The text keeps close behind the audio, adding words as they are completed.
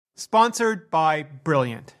Sponsored by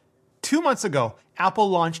Brilliant. 2 months ago, Apple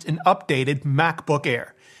launched an updated MacBook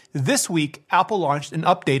Air. This week, Apple launched an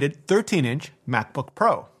updated 13-inch MacBook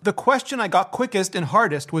Pro. The question I got quickest and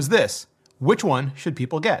hardest was this: which one should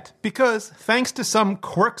people get? Because, thanks to some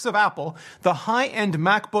quirks of Apple, the high-end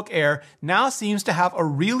MacBook Air now seems to have a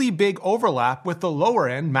really big overlap with the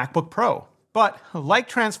lower-end MacBook Pro. But, like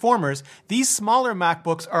Transformers, these smaller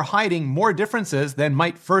MacBooks are hiding more differences than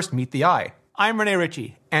might first meet the eye. I'm Rene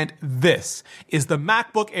Ritchie, and this is the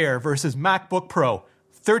MacBook Air versus MacBook Pro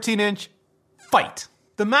 13-inch fight.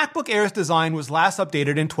 The MacBook Air's design was last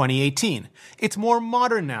updated in 2018. It's more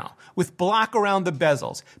modern now, with black around the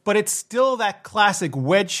bezels, but it's still that classic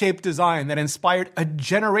wedge-shaped design that inspired a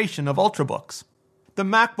generation of Ultrabooks. The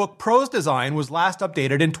MacBook Pro's design was last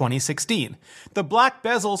updated in 2016. The black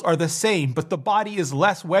bezels are the same, but the body is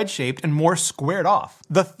less wedge-shaped and more squared off.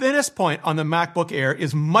 The thinnest point on the MacBook Air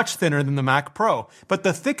is much thinner than the Mac Pro, but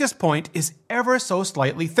the thickest point is ever so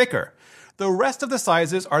slightly thicker. The rest of the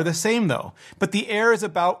sizes are the same though, but the Air is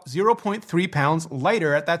about 0.3 pounds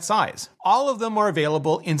lighter at that size. All of them are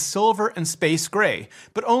available in silver and space gray,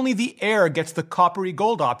 but only the Air gets the coppery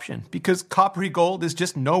gold option because coppery gold is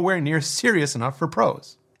just nowhere near serious enough for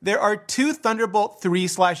pros. There are two Thunderbolt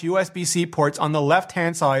 3/USB-C ports on the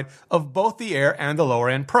left-hand side of both the Air and the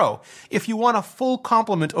lower-end Pro. If you want a full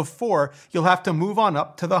complement of 4, you'll have to move on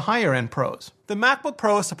up to the higher-end Pros. The MacBook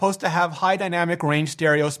Pro is supposed to have high dynamic range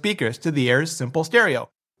stereo speakers to the Air's simple stereo.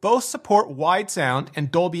 Both support wide sound and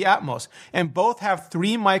Dolby Atmos, and both have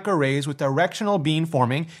 3 mic arrays with directional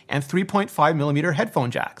beamforming and 3.5mm headphone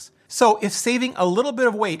jacks. So if saving a little bit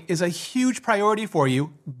of weight is a huge priority for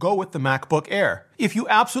you, go with the MacBook Air. If you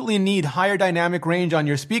absolutely need higher dynamic range on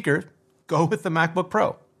your speaker, go with the MacBook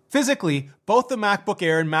Pro. Physically, both the MacBook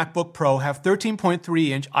Air and MacBook Pro have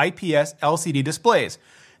 13.3-inch IPS LCD displays.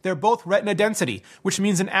 They're both retina density, which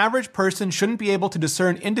means an average person shouldn't be able to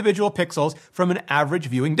discern individual pixels from an average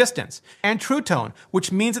viewing distance. And True Tone,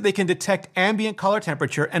 which means that they can detect ambient color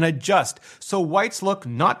temperature and adjust so whites look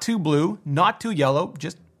not too blue, not too yellow,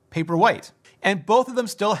 just paper white. And both of them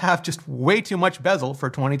still have just way too much bezel for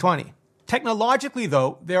 2020. Technologically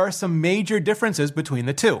though, there are some major differences between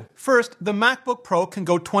the two. First, the MacBook Pro can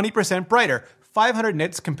go 20% brighter, 500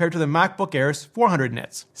 nits compared to the MacBook Air's 400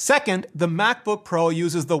 nits. Second, the MacBook Pro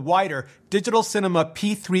uses the wider Digital Cinema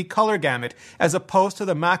P3 color gamut as opposed to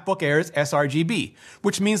the MacBook Air's sRGB,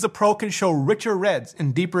 which means the Pro can show richer reds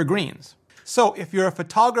and deeper greens. So if you're a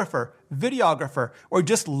photographer, videographer, or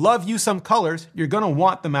just love you some colors, you're going to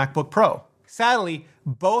want the MacBook Pro. Sadly,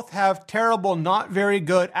 both have terrible, not very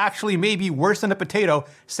good, actually maybe worse than a potato,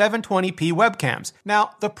 720p webcams.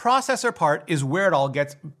 Now, the processor part is where it all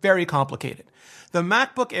gets very complicated. The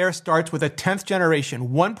MacBook Air starts with a 10th generation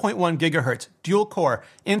 1.1 GHz dual-core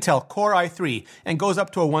Intel Core i3 and goes up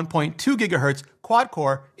to a 1.2 GHz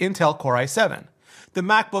quad-core Intel Core i7. The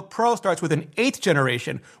MacBook Pro starts with an 8th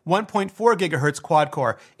generation 1.4 GHz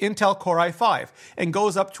quad-core Intel Core i5 and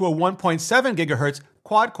goes up to a 1.7 GHz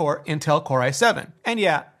quad-core Intel Core i7. And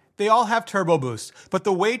yeah, they all have Turbo Boost, but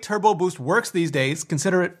the way Turbo Boost works these days,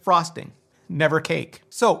 consider it frosting, never cake.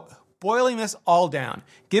 So, boiling this all down,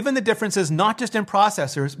 given the differences not just in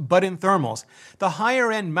processors, but in thermals, the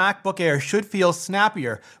higher-end MacBook Air should feel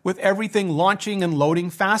snappier with everything launching and loading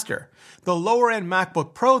faster. The lower-end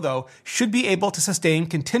MacBook Pro, though, should be able to sustain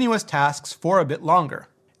continuous tasks for a bit longer.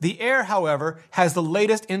 The Air, however, has the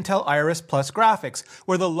latest Intel Iris Plus graphics,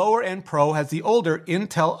 where the lower-end Pro has the older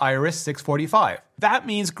Intel Iris 645. That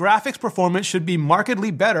means graphics performance should be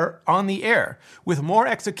markedly better on the Air, with more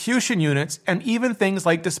execution units and even things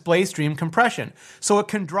like display stream compression, so it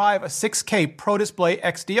can drive a 6K Pro Display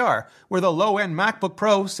XDR, where the low-end MacBook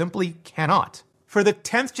Pro simply cannot. For the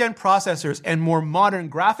 10th gen processors and more modern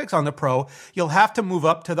graphics on the Pro, you'll have to move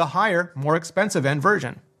up to the higher, more expensive end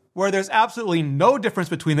version. Where there's absolutely no difference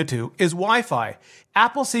between the two is Wi-Fi.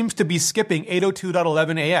 Apple seems to be skipping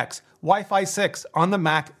 802.11ax, Wi-Fi 6 on the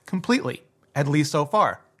Mac completely, at least so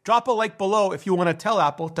far. Drop a like below if you want to tell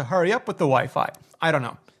Apple to hurry up with the Wi-Fi. I don't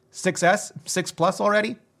know, 6S, 6 Plus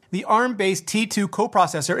already? The ARM-based T2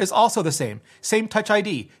 coprocessor is also the same. Same Touch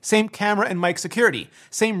ID, same camera and mic security,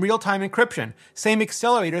 same real-time encryption, same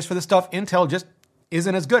accelerators for the stuff Intel just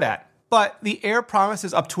isn't as good at. But the Air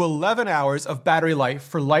promises up to 11 hours of battery life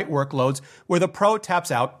for light workloads, where the Pro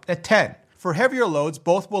taps out at 10. For heavier loads,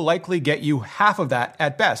 both will likely get you half of that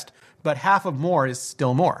at best, but half of more is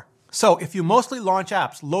still more. So if you mostly launch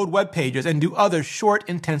apps, load web pages, and do other short,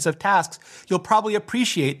 intensive tasks, you'll probably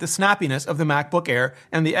appreciate the snappiness of the MacBook Air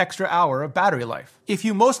and the extra hour of battery life. If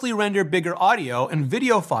you mostly render bigger audio and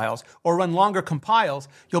video files or run longer compiles,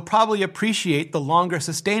 you'll probably appreciate the longer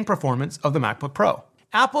sustained performance of the MacBook Pro.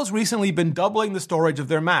 Apple's recently been doubling the storage of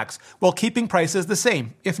their Macs while keeping prices the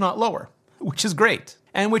same, if not lower, which is great.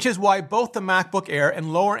 And which is why both the MacBook Air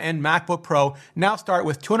and lower-end MacBook Pro now start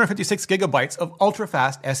with 256 gigabytes of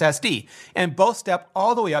ultra-fast SSD, and both step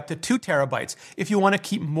all the way up to 2 terabytes if you want to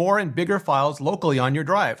keep more and bigger files locally on your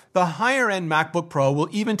drive. The higher-end MacBook Pro will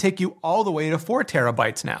even take you all the way to 4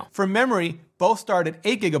 terabytes now. For memory, both start at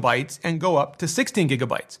 8 gigabytes and go up to 16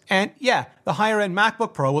 gigabytes. And yeah, the higher-end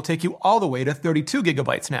MacBook Pro will take you all the way to 32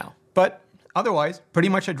 gigabytes now. But otherwise, pretty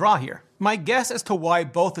much a draw here. My guess as to why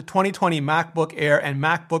both the 2020 MacBook Air and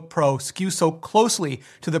MacBook Pro skew so closely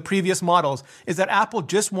to the previous models is that Apple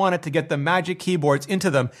just wanted to get the Magic Keyboards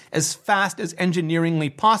into them as fast as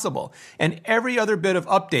engineeringly possible, and every other bit of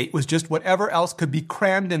update was just whatever else could be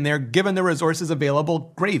crammed in there given the resources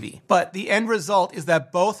available gravy. But the end result is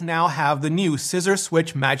that both now have the new Scissor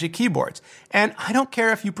Switch Magic Keyboards, and I don't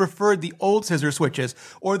care if you preferred the old Scissor Switches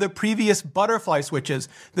or the previous Butterfly Switches,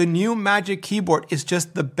 the new Magic Keyboard is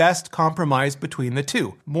just the best compromise between the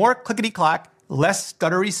two. More clickety-clack, less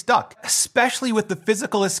stuttery stuck, especially with the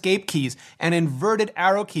physical escape keys and inverted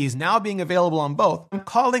arrow keys now being available on both. I'm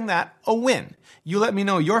calling that a win. You let me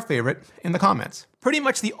know your favorite in the comments. Pretty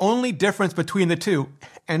much the only difference between the two,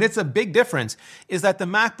 and it's a big difference, is that the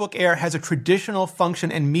MacBook Air has a traditional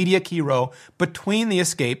function and media key row between the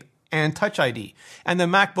escape and Touch ID, and the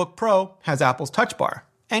MacBook Pro has Apple's Touch Bar.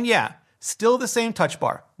 And yeah, still the same Touch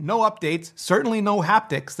Bar. No updates, certainly no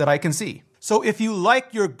haptics that I can see. So if you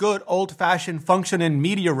like your good old-fashioned function and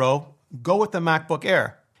media row, go with the MacBook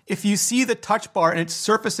Air. If you see the Touch Bar and its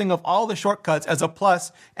surfacing of all the shortcuts as a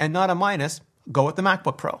plus and not a minus, go with the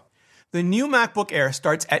MacBook Pro. The new MacBook Air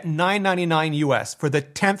starts at $999 US for the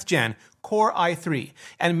 10th gen Core i3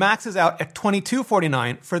 and maxes out at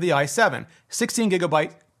 $2249 for the i7, 16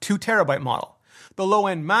 gigabyte, 2 terabyte model. The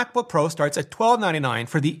low-end MacBook Pro starts at $1299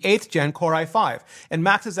 for the 8th gen Core i5 and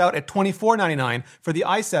maxes out at $2499 for the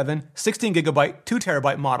i7 16GB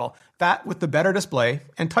 2TB model, that with the better display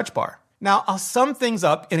and touch bar. Now, I'll sum things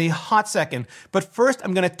up in a hot second, but first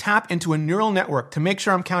I'm going to tap into a neural network to make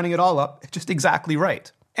sure I'm counting it all up just exactly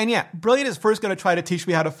right. And yeah, Brilliant is first going to try to teach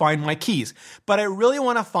me how to find my keys, but I really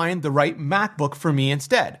want to find the right MacBook for me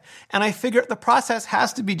instead. And I figure the process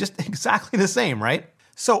has to be just exactly the same, right?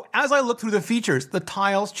 So as I look through the features, the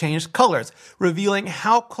tiles changed colors, revealing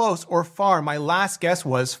how close or far my last guess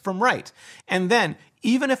was from right. And then,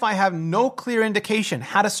 even if I have no clear indication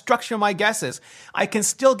how to structure my guesses, I can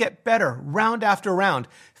still get better round after round,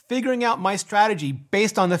 figuring out my strategy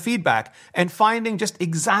based on the feedback and finding just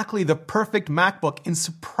exactly the perfect MacBook in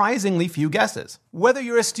surprisingly few guesses. Whether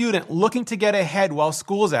you're a student looking to get ahead while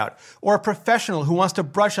school's out, or a professional who wants to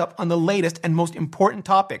brush up on the latest and most important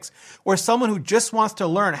topics, or someone who just wants to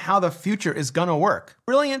learn how the future is gonna work,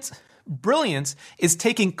 Brilliance is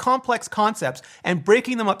taking complex concepts and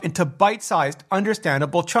breaking them up into bite-sized,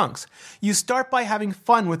 understandable chunks. You start by having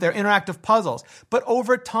fun with their interactive puzzles, but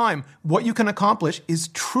over time, what you can accomplish is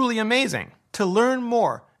truly amazing. To learn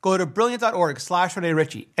more, go to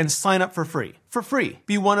brilliant.org/ReneRitchie and sign up for free. For free.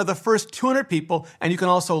 Be one of the first 200 people, and you can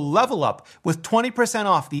also level up with 20%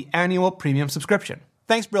 off the annual premium subscription.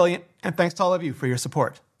 Thanks, Brilliant, and thanks to all of you for your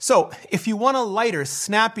support. So, if you want a lighter,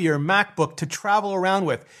 snappier MacBook to travel around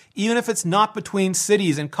with, even if it's not between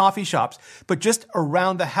cities and coffee shops, but just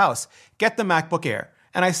around the house, get the MacBook Air.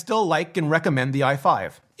 And I still like and recommend the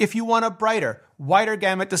i5. If you want a brighter, wider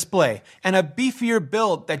gamut display and a beefier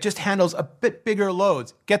build that just handles a bit bigger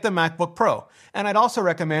loads, get the MacBook Pro. And I'd also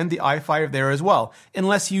recommend the i5 there as well,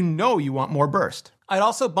 unless you know you want more burst. I'd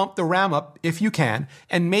also bump the RAM up if you can,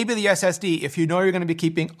 and maybe the SSD if you know you're going to be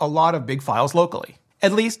keeping a lot of big files locally.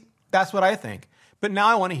 At least, that's what I think. But now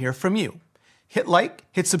I want to hear from you. Hit like,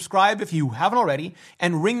 hit subscribe if you haven't already,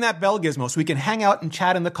 and ring that bell gizmo so we can hang out and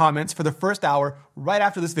chat in the comments for the first hour right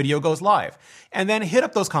after this video goes live. And then hit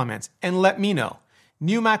up those comments and let me know.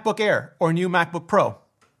 New MacBook Air or new MacBook Pro?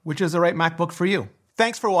 Which is the right MacBook for you?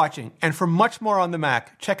 Thanks for watching, and for much more on the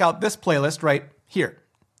Mac, check out this playlist right here.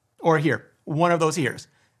 Or here. One of those ears.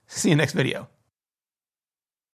 See you next video.